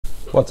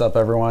What's up,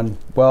 everyone?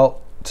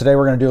 Well, today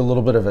we're going to do a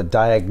little bit of a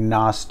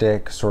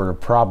diagnostic sort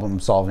of problem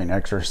solving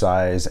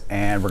exercise,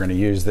 and we're going to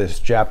use this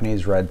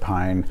Japanese red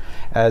pine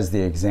as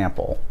the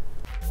example.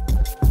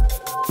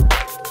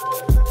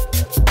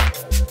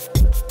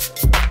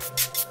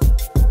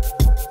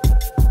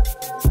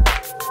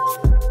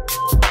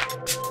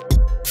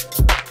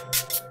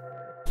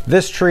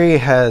 This tree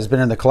has been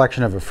in the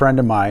collection of a friend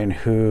of mine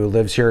who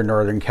lives here in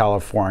Northern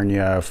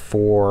California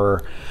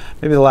for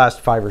maybe the last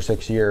 5 or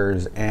 6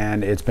 years,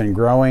 and it's been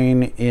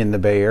growing in the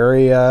Bay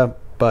Area,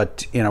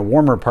 but in a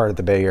warmer part of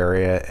the Bay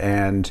Area,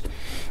 and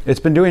it's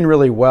been doing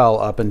really well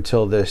up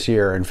until this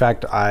year. In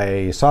fact,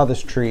 I saw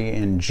this tree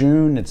in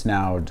June. It's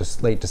now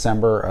just late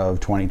December of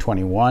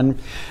 2021.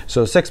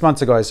 So 6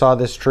 months ago, I saw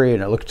this tree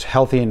and it looked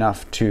healthy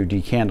enough to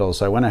decandle.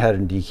 So I went ahead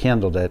and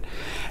decandled it.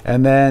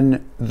 And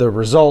then the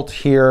result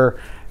here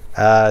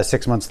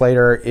 6 months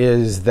later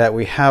is that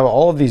we have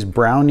all of these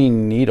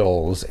browning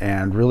needles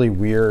and really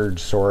weird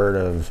sort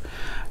of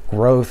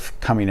growth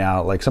coming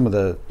out. Like some of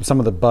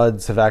the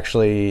buds have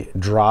actually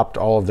dropped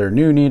all of their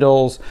new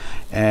needles,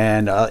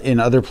 and in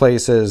other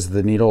places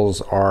the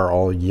needles are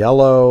all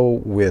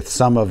yellow, with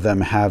some of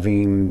them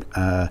having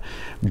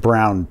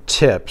brown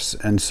tips.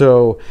 And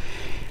so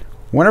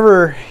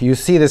whenever you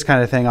see this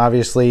kind of thing,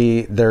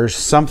 obviously there's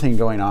something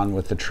going on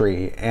with the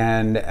tree,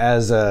 and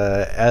as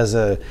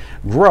a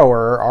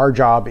grower, our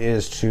job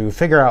is to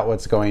figure out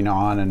what's going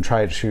on and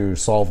try to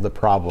solve the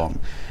problem.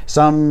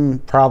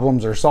 Some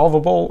problems are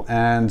solvable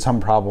and some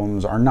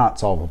problems are not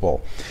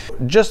solvable.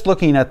 Just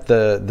looking at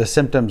the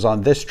symptoms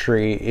on this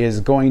tree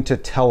is going to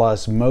tell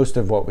us most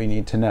of what we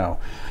need to know.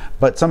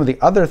 But some of the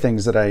other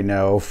things that I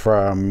know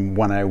from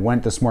when I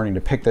went this morning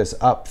to pick this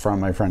up from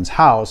my friend's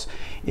house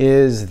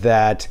is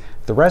that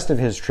the rest of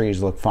his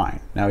trees look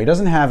fine. Now, he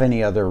doesn't have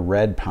any other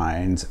red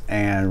pines,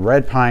 and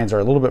red pines are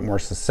a little bit more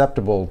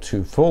susceptible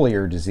to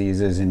foliar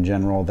diseases in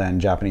general than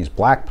Japanese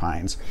black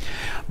pines.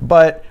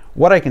 But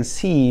what I can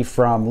see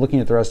from looking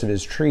at the rest of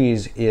his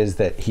trees is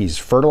that he's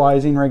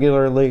fertilizing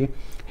regularly,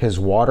 his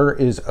water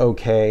is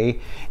okay,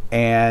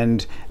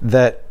 and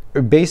that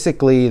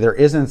basically there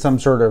isn't some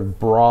sort of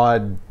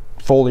broad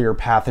foliar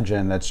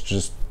pathogen that's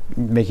just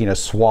making a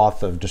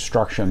swath of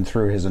destruction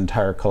through his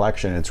entire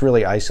collection. It's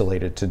really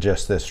isolated to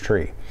just this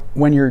tree.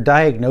 When you're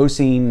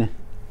diagnosing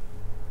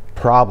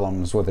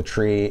problems with a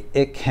tree,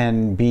 it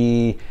can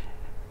be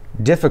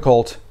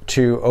difficult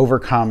to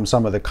overcome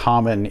some of the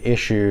common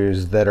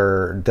issues that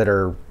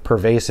are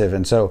pervasive.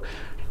 And so,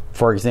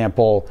 for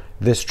example,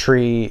 this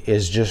tree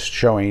is just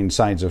showing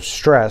signs of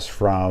stress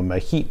from a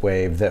heat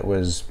wave that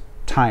was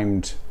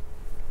timed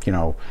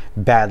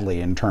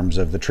badly in terms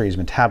of the tree's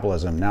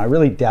metabolism. Now, I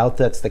really doubt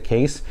that's the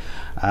case.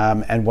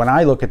 And when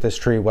I look at this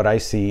tree, what I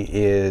see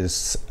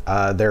is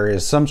there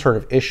is some sort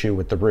of issue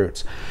with the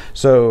roots.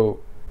 So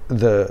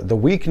the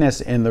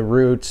weakness in the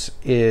roots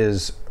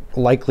is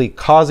likely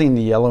causing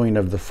the yellowing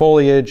of the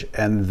foliage,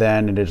 and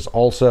then it is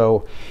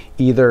also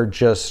either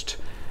just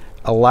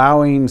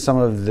allowing some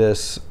of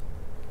the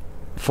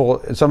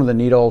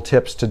needle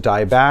tips to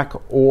die back,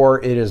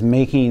 or it is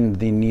making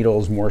the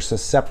needles more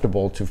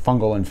susceptible to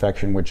fungal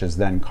infection, which is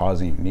then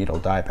causing needle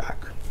dieback.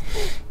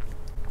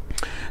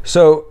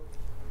 So,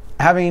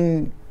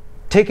 having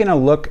taken a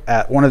look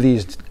at one of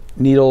these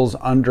needles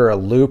under a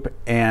loop,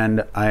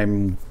 and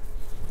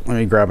let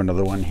me grab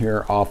another one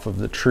here off of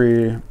the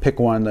tree,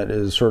 pick one that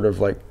is sort of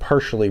like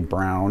partially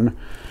brown,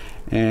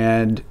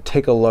 and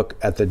take a look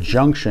at the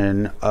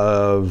junction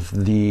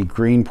of the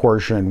green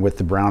portion with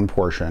the brown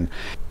portion.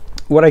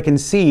 What I can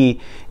see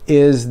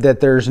is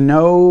that there's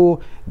no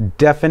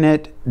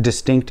definite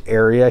distinct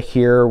area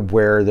here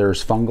where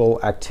there's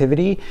fungal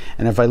activity.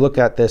 And if I look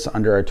at this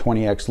under a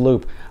 20x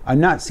loop, I'm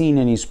not seeing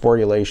any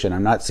sporulation.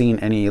 I'm not seeing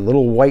any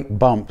little white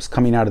bumps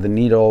coming out of the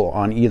needle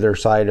on either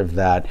side of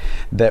that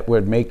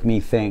would make me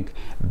think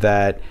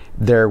that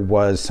there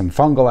was some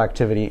fungal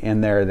activity in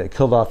there that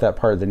killed off that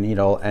part of the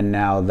needle, and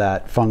now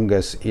that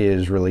fungus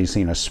is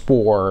releasing a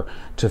spore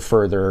to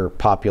further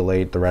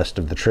populate the rest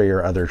of the tree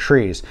or other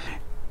trees.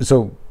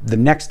 So the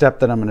next step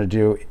that I'm going to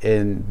do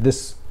in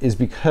this is,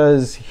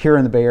 because here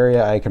in the Bay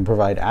Area I can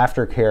provide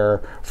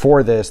aftercare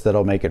for this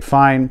that'll make it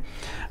fine.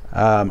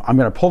 I'm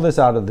going to pull this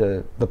out of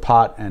the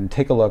pot and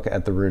take a look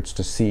at the roots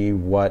to see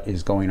what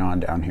is going on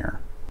down here.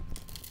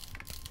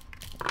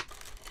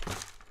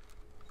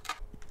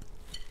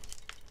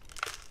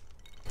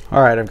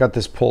 All right, I've got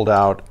this pulled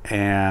out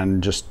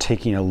and just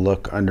taking a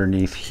look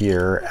underneath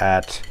here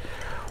at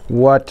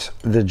what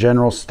the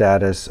general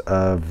status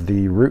of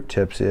the root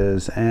tips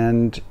is,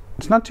 and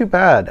it's not too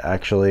bad,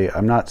 actually.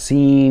 I'm not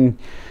seeing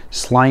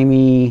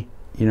slimy,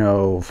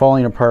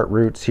 falling apart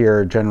roots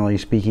here. Generally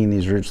speaking,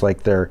 these roots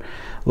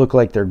look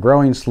like they're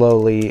growing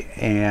slowly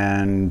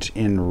and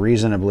in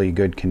reasonably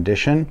good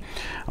condition.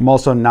 I'm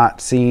also not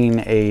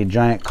seeing a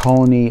giant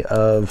colony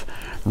of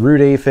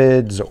root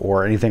aphids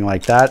or anything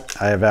like that.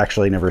 I have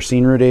actually never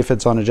seen root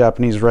aphids on a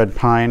Japanese red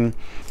pine.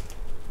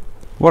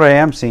 What I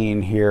am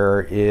seeing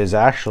here is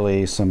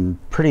actually some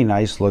pretty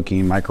nice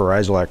looking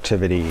mycorrhizal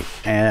activity,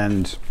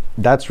 and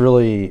that's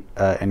really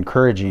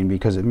encouraging,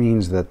 because it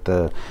means that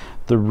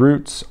the the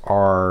roots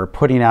are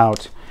putting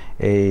out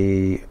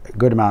a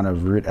good amount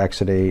of root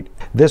exudate.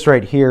 This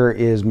right here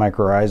is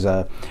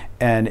mycorrhiza,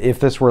 and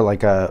if this were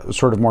like a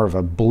sort of more of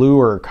a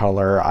bluer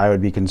color, I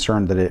would be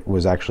concerned that it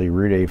was actually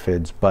root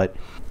aphids, but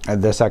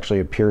this actually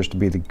appears to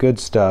be the good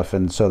stuff,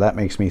 and so that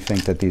makes me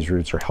think that these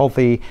roots are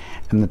healthy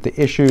and that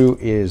the issue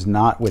is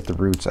not with the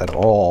roots at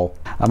all.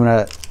 I'm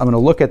gonna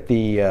look at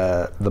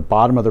the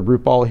bottom of the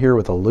root ball here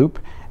with a loop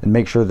and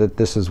make sure that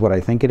this is what I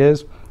think it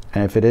is.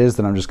 And if it is,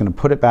 then I'm just going to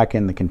put it back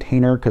in the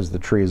container because the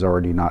tree is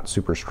already not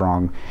super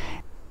strong.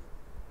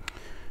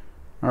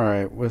 All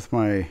right, with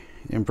my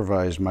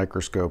improvised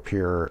microscope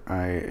here,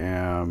 I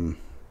am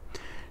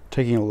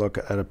taking a look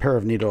at a pair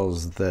of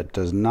needles that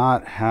does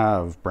not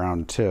have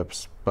brown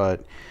tips,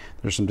 but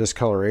there's some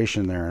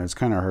discoloration there and it's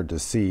kind of hard to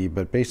see.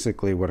 But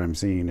basically what I'm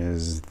seeing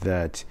is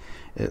that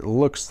it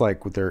looks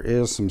like there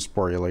is some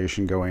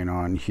sporulation going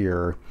on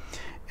here,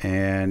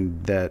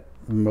 and that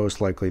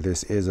most likely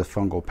this is a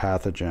fungal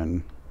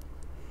pathogen.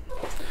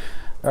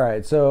 All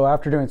right, so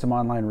after doing some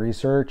online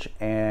research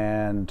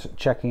and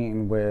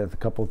checking with a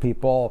couple of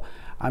people,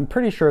 I'm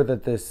pretty sure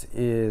that this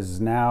is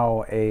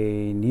now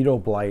a needle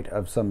blight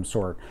of some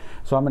sort.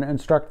 So I'm going to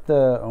instruct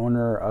the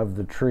owner of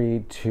the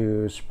tree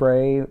to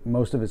spray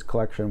most of his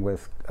collection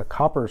with a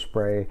copper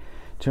spray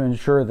to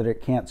ensure that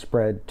it can't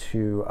spread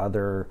to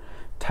other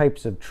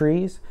types of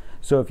trees.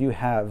 So if you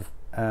have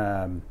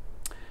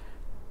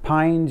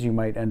pines, you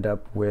might end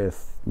up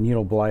with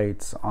needle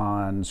blights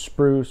on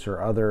spruce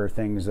or other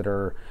things that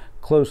are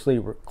close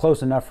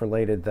enough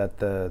related that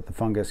the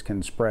fungus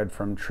can spread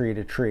from tree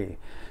to tree.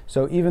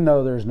 So even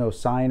though there's no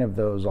sign of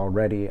those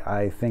already,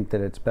 I think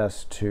that it's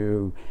best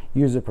to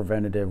use a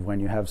preventative when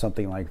you have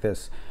something like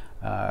this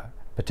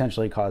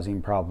potentially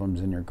causing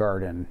problems in your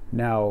garden.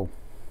 Now,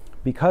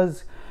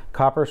 because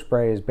copper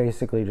spray is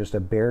basically just a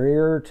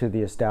barrier to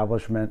the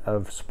establishment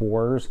of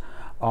spores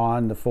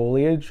on the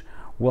foliage,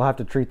 we'll have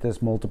to treat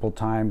this multiple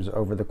times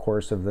over the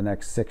course of the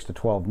next 6 to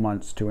 12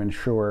 months to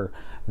ensure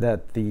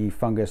that the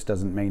fungus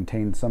doesn't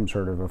maintain some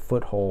sort of a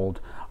foothold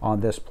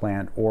on this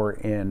plant or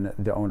in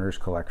the owner's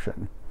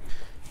collection.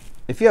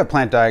 If you have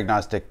plant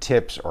diagnostic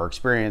tips or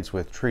experience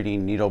with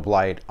treating needle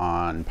blight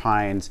on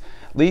pines,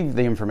 leave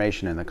the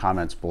information in the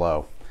comments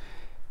below.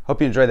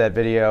 Hope you enjoyed that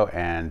video,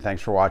 and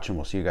thanks for watching.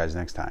 We'll see you guys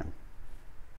next time.